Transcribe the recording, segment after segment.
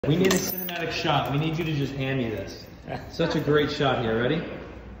We need a cinematic shot. We need you to just hand me this. Such a great shot here. Ready?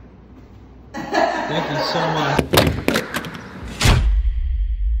 Thank you so much.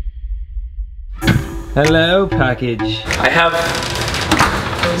 Hello, package. I have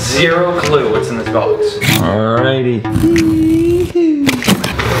zero clue what's in this box. Alrighty.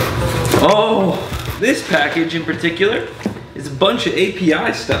 Oh, this package in particular is a bunch of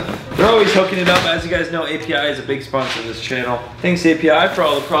API stuff. They're always hooking it up. As you guys know, API is a big sponsor of this channel. Thanks API for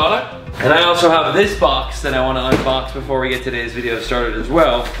all the product. And I also have this box that I want to unbox before we get today's video started as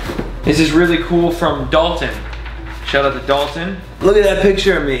well. This is really cool from Dalton. Shout out to Dalton. Look at that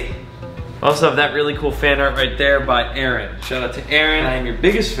picture of me. Also have that really cool fan art right there by Aaron. Shout out to Aaron. I am your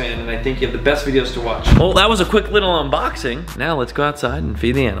biggest fan and I think you have the best videos to watch. Well, that was a quick little unboxing. Now let's go outside and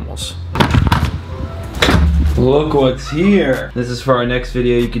feed the animals. Look what's here. This is for our next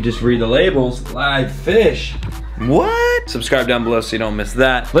video. You can just read the labels. Live fish. What? Subscribe down below so you don't miss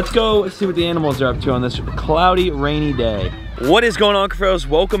that. Let's go see what the animals are up to on this cloudy, rainy day. What is going on, Cuffaros?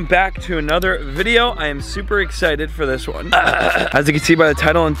 Welcome back to another video. I am super excited for this one. As you can see by the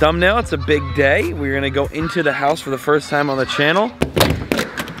title and thumbnail, it's a big day. We're gonna go into the house for the first time on the channel.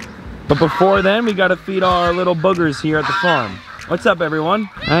 But before then, we gotta feed all our little boogers here at the farm. What's up, everyone?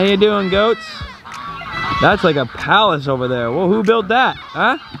 How you doing, goats? That's like a palace over there. Well, who built that?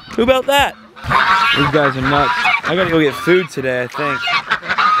 Huh? Who built that? These guys are nuts. I gotta go get food today, I think.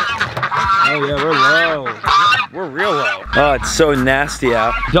 Oh yeah, we're low. We're real low. Oh, it's so nasty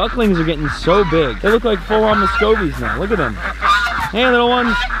out. Ducklings are getting so big. They look like full-on Muscovies now. Look at them. Hey, little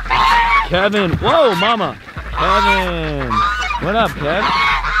ones. Kevin. Whoa, mama. Kevin. What up, Kev?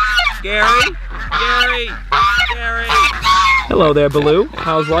 Gary? Gary? Gary? Hello there, Baloo.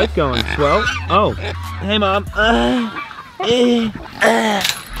 How's life going? Swell? Oh. Hey, Mom.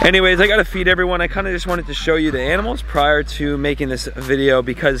 Anyways, I gotta feed everyone. I kind of just wanted to show you the animals prior to making this video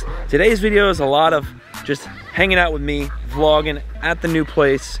because today's video is a lot of just hanging out with me, vlogging at the new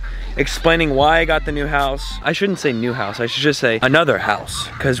place, explaining why I got the new house. I shouldn't say new house, I should just say another house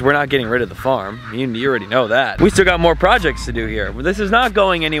because we're not getting rid of the farm. You already know that. We still got more projects to do here. This is not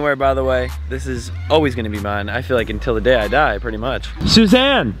going anywhere, by the way. This is always gonna be mine. I feel like until the day I die, pretty much.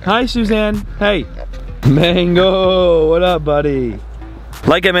 Suzanne! Hi, Suzanne. Hey. Mango, what up, buddy?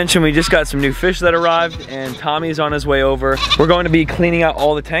 Like I mentioned, we just got some new fish that arrived and Tommy's on his way over. We're going to be cleaning out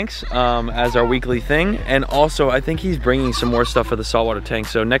all the tanks as our weekly thing. And also, I think he's bringing some more stuff for the saltwater tank.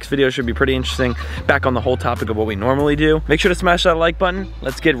 So next video should be pretty interesting. Back on the whole topic of what we normally do. Make sure to smash that like button.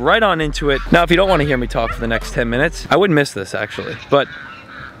 Let's get right on into it. Now, if you don't want to hear me talk for the next 10 minutes, I wouldn't miss this actually, but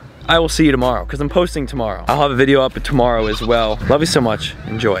I will see you tomorrow because I'm posting tomorrow. I'll have a video up tomorrow as well. Love you so much.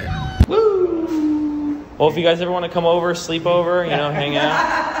 Enjoy it. Woo! Well, if you guys ever want to come over, sleep over, you know, hang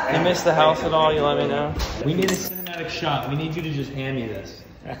out, you miss the house at all, you let me know. We need a cinematic shot. We need you to just hand me this.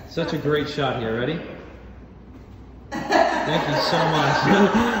 Such a great shot here. Ready? Thank you so much.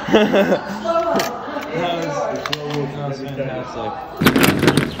 that was fantastic.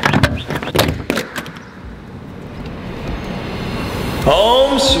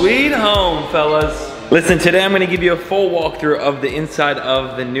 Home sweet home, fellas. Listen, today I'm gonna give you a full walkthrough of the inside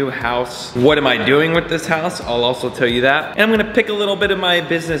of the new house. What am I doing with this house? I'll also tell you that. And I'm gonna pick a little bit of my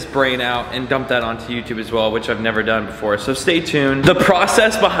business brain out and dump that onto YouTube as well, which I've never done before, so stay tuned. The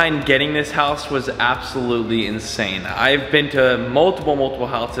process behind getting this house was absolutely insane. I've been to multiple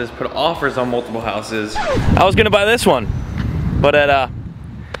houses, put offers on multiple houses. I was gonna buy this one, but it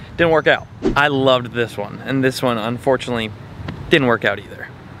didn't work out. I loved this one, and this one, unfortunately, didn't work out either.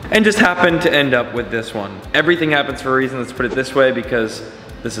 And just happened to end up with this one. Everything happens for a reason, let's put it this way, because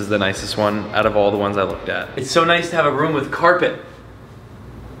this is the nicest one out of all the ones I looked at. It's so nice to have a room with carpet.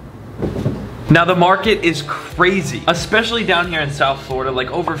 Now the market is crazy, especially down here in South Florida. Like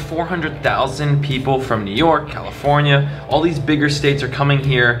over 400,000 people from New York, California, all these bigger states are coming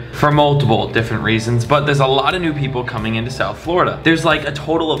here for multiple different reasons, but there's a lot of new people coming into South Florida. There's like a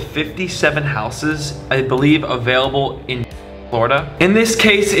total of 57 houses, I believe, available in Florida. In this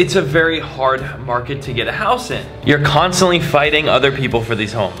case, it's a very hard market to get a house in. You're constantly fighting other people for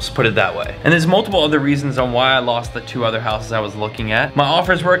these homes, put it that way. And there's multiple other reasons on why I lost the 2 other houses I was looking at. My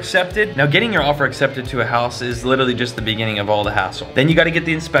offers were accepted. Now getting your offer accepted to a house is literally just the beginning of all the hassle. Then you gotta get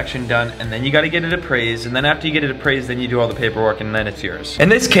the inspection done, and then you gotta get it appraised, and then after you get it appraised, then you do all the paperwork, and then it's yours. In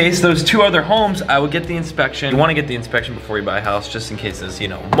this case, those 2 other homes, I would get the inspection. You wanna get the inspection before you buy a house, just in case there's, you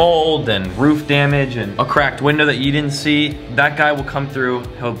know, mold and roof damage and a cracked window that you didn't see. That guy will come through,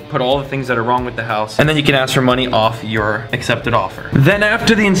 he'll put all the things that are wrong with the house, and then you can ask for money off your accepted offer. Then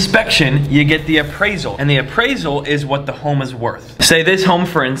after the inspection, you get the appraisal, and the appraisal is what the home is worth. Say this home,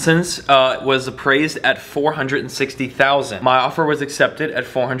 for instance, was appraised at $460,000. My offer was accepted at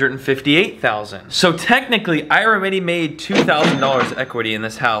 $458,000. So technically, I already made $2,000 equity in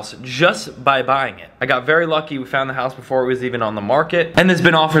this house just by buying it. I got very lucky. We found the house before it was even on the market, and there's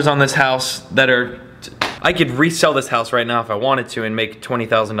been offers on this house that are, I could resell this house right now if I wanted to and make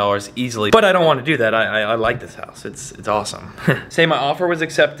 $20,000 easily, but I don't want to do that. I like this house. It's awesome. Say my offer was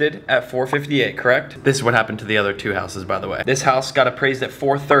accepted at $458,000, correct? This is what happened to the other two houses, by the way. This house got appraised at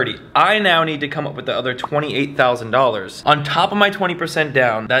 $430,000. I now need to come up with the other $28,000 on top of my 20%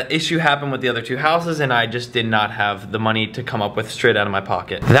 down. That issue happened with the other two houses, and I just did not have the money to come up with straight out of my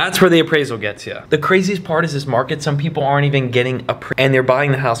pocket. That's where the appraisal gets you. The craziest part is this market, some people aren't even getting appraised, and they're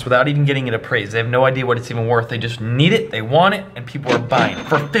buying the house without even getting it appraised. They have no idea what it's even worth. They just need it, they want it, and people are buying it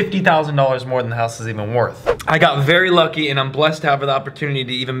for $50,000 more than the house is even worth. I got very lucky, and I'm blessed to have the opportunity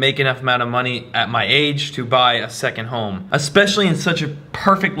to even make enough amount of money at my age to buy a second home, especially in such a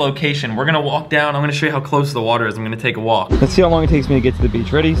perfect location. We're gonna walk down. I'm gonna show you how close the water is. I'm gonna take a walk. Let's see how long it takes me to get to the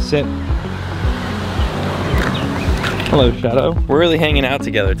beach. Ready, sit. Hello, Shadow. We're really hanging out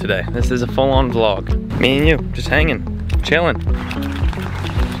together today. This is a full-on vlog. Me and you, just hanging, chilling.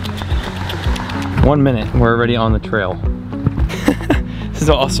 1 minute, we're already on the trail. This is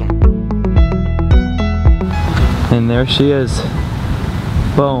awesome. And there she is.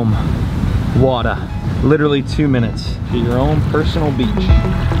 Boom. Water. Literally 2 minutes to your own personal beach.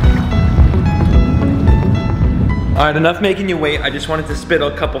 All right, enough making you wait. I just wanted to spit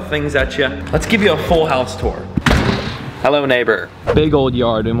a couple things at you. Let's give you a full house tour. Hello, neighbor. Big old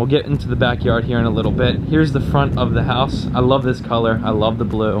yard, and we'll get into the backyard here in a little bit. Here's the front of the house. I love this color. I love the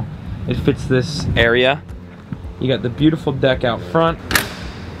blue. It fits this area. You got the beautiful deck out front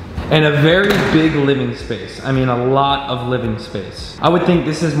and a very big living space. I mean, a lot of living space. I would think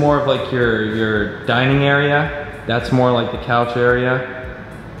this is more of like your dining area. That's more like the couch area.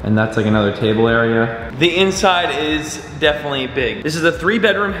 And that's like another table area. The inside is definitely big. This is a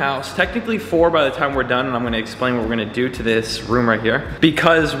 3-bedroom house, technically 4 by the time we're done, and I'm gonna explain what we're gonna do to this room right here.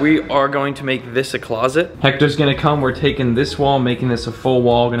 Because we are going to make this a closet. Hector's gonna come, we're taking this wall, making this a full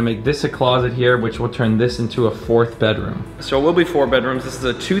wall. We're gonna make this a closet here, which will turn this into a 4th bedroom. So it will be 4 bedrooms. This is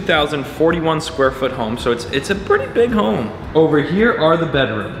a 2,041 square foot home, so it's a pretty big home. Over here are the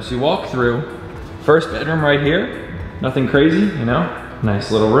bedrooms. You walk through, first bedroom right here, nothing crazy, you know?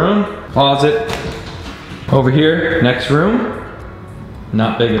 Nice little room, closet. Over here, next room.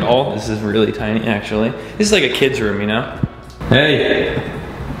 Not big at all. This is really tiny, actually. This is like a kid's room, you know? Hey.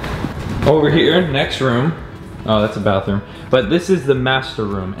 Over here, next room. Oh, that's a bathroom. But this is the master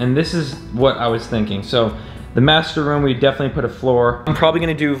room, and this is what I was thinking. So the master room, we definitely put a floor. I'm probably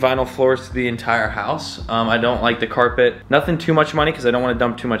gonna do vinyl floors to the entire house. I don't like the carpet. Nothing too much money, because I don't wanna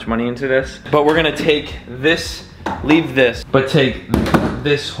dump too much money into this. But we're gonna take this, leave this, but take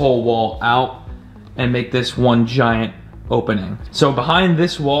this whole wall out and make this one giant opening. So behind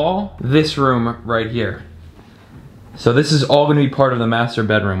this wall, this room right here. So this is all gonna be part of the master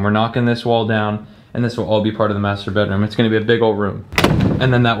bedroom. We're knocking this wall down, and this will all be part of the master bedroom. It's gonna be a big old room.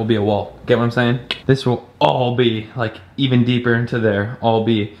 And then that will be a wall. Get what I'm saying? This will all be like even deeper into there, all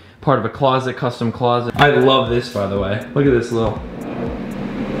be part of a closet, custom closet. I love this, by the way. Look at this little,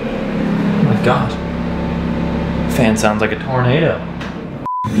 oh my God. Fan sounds like a tornado.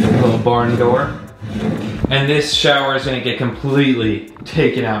 Little barn door. And this shower is gonna get completely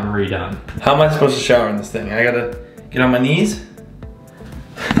taken out and redone. How am I supposed to shower in this thing? I gotta get on my knees?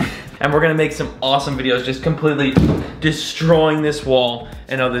 And we're gonna make some awesome videos just completely destroying this wall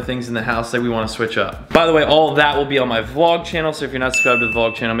and other things in the house that we wanna switch up. By the way, all of that will be on my vlog channel, so if you're not subscribed to the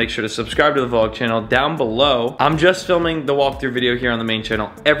vlog channel, make sure to subscribe to the vlog channel down below. I'm just filming the walkthrough video here on the main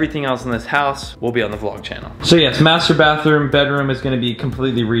channel. Everything else in this house will be on the vlog channel. So yes, master bathroom, bedroom is gonna be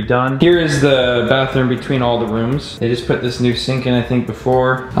completely redone. Here is the bathroom between all the rooms. They just put this new sink in, I think,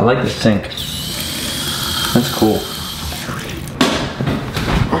 before. I like the sink. That's cool.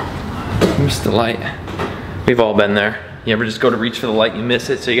 Missed the light. We've all been there. You ever just go to reach for the light, you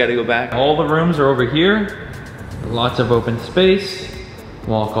miss it, so you gotta go back. All the rooms are over here. Lots of open space.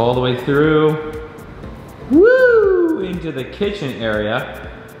 Walk all the way through. Woo! Into the kitchen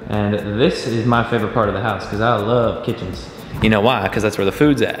area. And this is my favorite part of the house, because I love kitchens. You know why? Because that's where the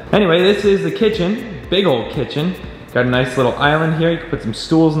food's at. Anyway, this is the kitchen. Big old kitchen. Got a nice little island here. You can put some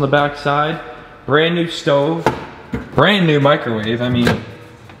stools on the back side. Brand new stove. Brand new microwave. I mean,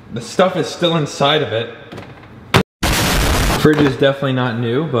 the stuff is still inside of it. Fridge is definitely not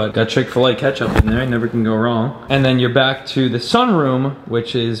new, but got Chick-fil-A ketchup in there, never can go wrong. And then you're back to the sunroom,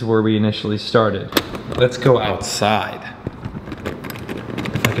 which is where we initially started. Let's go outside.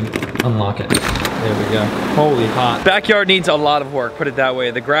 If I can unlock it. There we go. Holy hot. Backyard needs a lot of work, put it that way.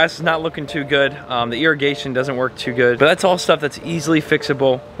 The grass is not looking too good. The irrigation doesn't work too good. But that's all stuff that's easily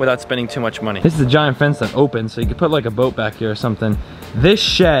fixable without spending too much money. This is a giant fence that opens, so you could put like a boat back here or something. This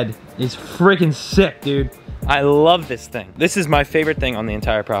shed is freaking sick, dude. I love this thing. This is my favorite thing on the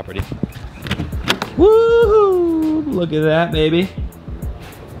entire property. Woohoo! Look at that, baby.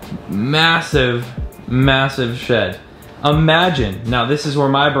 Massive, massive shed. Imagine, now this is where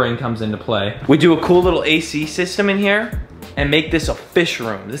my brain comes into play. We do a cool little AC system in here and make this a fish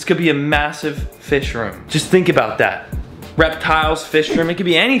room. This could be a massive fish room. Just think about that. Reptiles, fish room, it could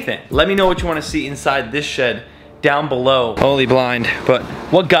be anything. Let me know what you want to see inside this shed down below. Holy blind, but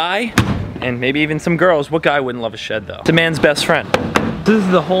what guy, and maybe even some girls, what guy wouldn't love a shed though? It's a man's best friend. This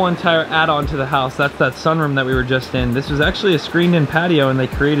is the whole entire add-on to the house. That's that sunroom that we were just in. This was actually a screened-in patio and they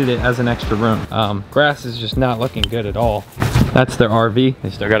created it as an extra room. Grass is just not looking good at all. That's their RV. They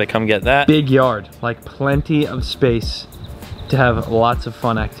still gotta come get that. Big yard, like plenty of space to have lots of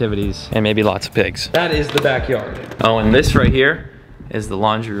fun activities and maybe lots of pigs. That is the backyard. Oh, and this right here is the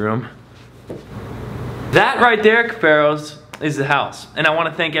laundry room. That right there, Cuffaros, is the house. And I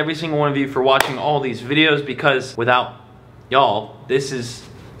wanna thank every single one of you for watching all these videos because without y'all, this is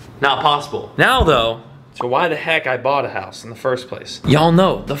not possible. Now though, so why the heck I bought a house in the first place? Y'all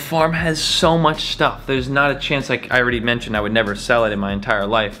know, the farm has so much stuff. There's not a chance, like I already mentioned, I would never sell it in my entire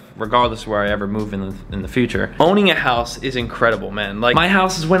life, regardless of where I ever move in the future. Owning a house is incredible, man. Like, my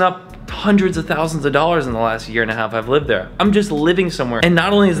houses went up hundreds of thousands of dollars in the last year and a half I've lived there. I'm just living somewhere. And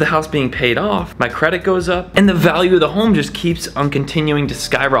not only is the house being paid off, my credit goes up and the value of the home just keeps on continuing to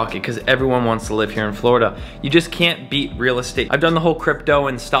skyrocket because everyone wants to live here in Florida. You just can't beat real estate. I've done the whole crypto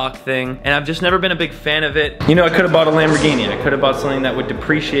and stock thing and I've just never been a big fan of it. You know, I could have bought a Lamborghini. I could have bought something that would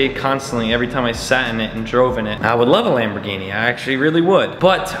depreciate constantly every time I sat in it and drove in it. I would love a Lamborghini. I actually really would.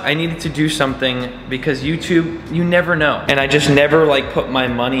 But I needed to do something because YouTube, you never know. And I just never like put my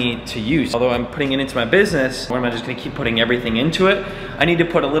money to use. Although I'm putting it into my business, or am I just gonna keep putting everything into it? I need to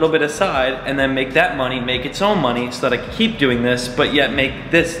put a little bit aside and then make that money make its own money so that I can keep doing this, but yet make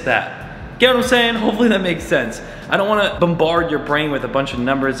this that. Get what I'm saying? Hopefully that makes sense. I don't wanna bombard your brain with a bunch of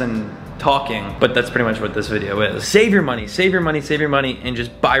numbers and talking, but that's pretty much what this video is. Save your money, save your money, save your money, and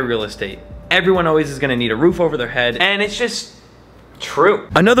just buy real estate. Everyone always is gonna need a roof over their head, and it's just true.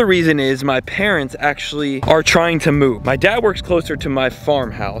 Another reason is my parents actually are trying to move. My dad works closer to my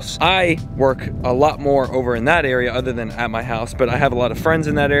farmhouse. I work a lot more over in that area other than at my house, but I have a lot of friends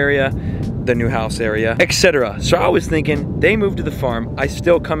in that area, the new house area, etc. So I was thinking, they moved to the farm. I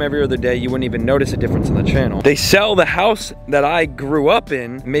still come every other day. You wouldn't even notice a difference in the channel. They sell the house that I grew up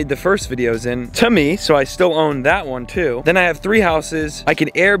in, made the first videos in, to me, so I still own that one too. Then I have 3 houses. I can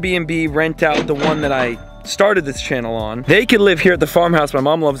Airbnb rent out the one that I started this channel on. They could live here at the farmhouse. My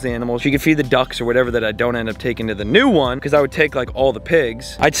mom loves the animals. She could feed the ducks or whatever that I don't end up taking to the new one because I would take like all the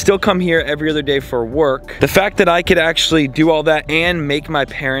pigs. I'd still come here every other day for work. The fact that I could actually do all that and make my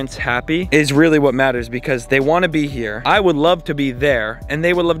parents happy is really what matters because they want to be here. I would love to be there and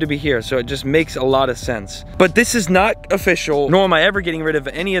they would love to be here. So it just makes a lot of sense. But this is not official, nor am I ever getting rid of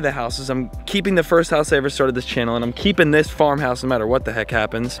any of the houses. I'm keeping the first house I ever started this channel and I'm keeping this farmhouse no matter what the heck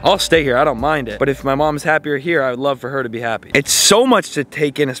happens. I'll stay here. I don't mind it. But if my mom's happier here, I would love for her to be happy. It's so much to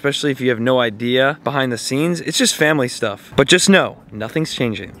take in, especially if you have no idea behind the scenes. It's just family stuff. But just know, nothing's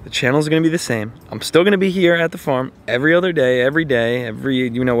changing. The channel's gonna be the same. I'm still gonna be here at the farm every other day, every,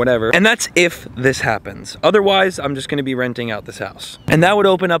 you know, whatever. And that's if this happens. Otherwise, I'm just gonna be renting out this house. And that would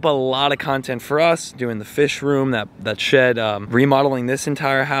open up a lot of content for us, doing the fish room, that shed, remodeling this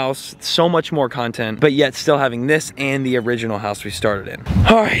entire house, so much more content, but yet still having this and the original house we started in.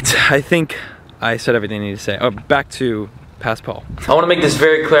 All right, I think I said everything I need to say. Oh, back to Past Paul. I want to make this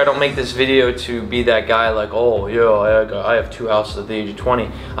very clear. I don't make this video to be that guy like, oh, yeah, I have 2 houses at the age of 20.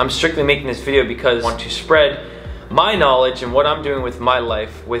 I'm strictly making this video because I want to spread my knowledge and what I'm doing with my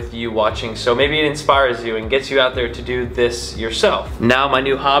life with you watching, so maybe it inspires you and gets you out there to do this yourself. Now my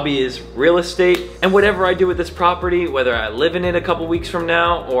new hobby is real estate, and whatever I do with this property, whether I live in it a couple weeks from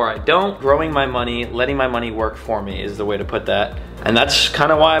now or I don't, growing my money, letting my money work for me is the way to put that. And that's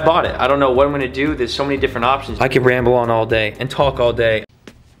kind of why I bought it. I don't know what I'm gonna do. There's so many different options. I could ramble on all day and talk all day.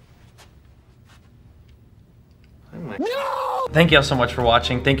 No! Thank y'all so much for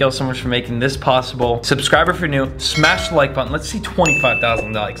watching. Thank y'all so much for making this possible. Subscribe if you're new. Smash the like button. Let's see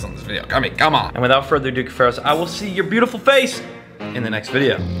 25,000 likes on this video. I mean, come on. And without further ado, Cuffaros, I will see your beautiful face in the next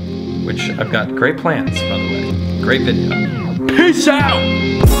video, which I've got great plans, by the way. Great video. Peace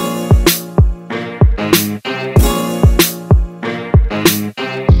out.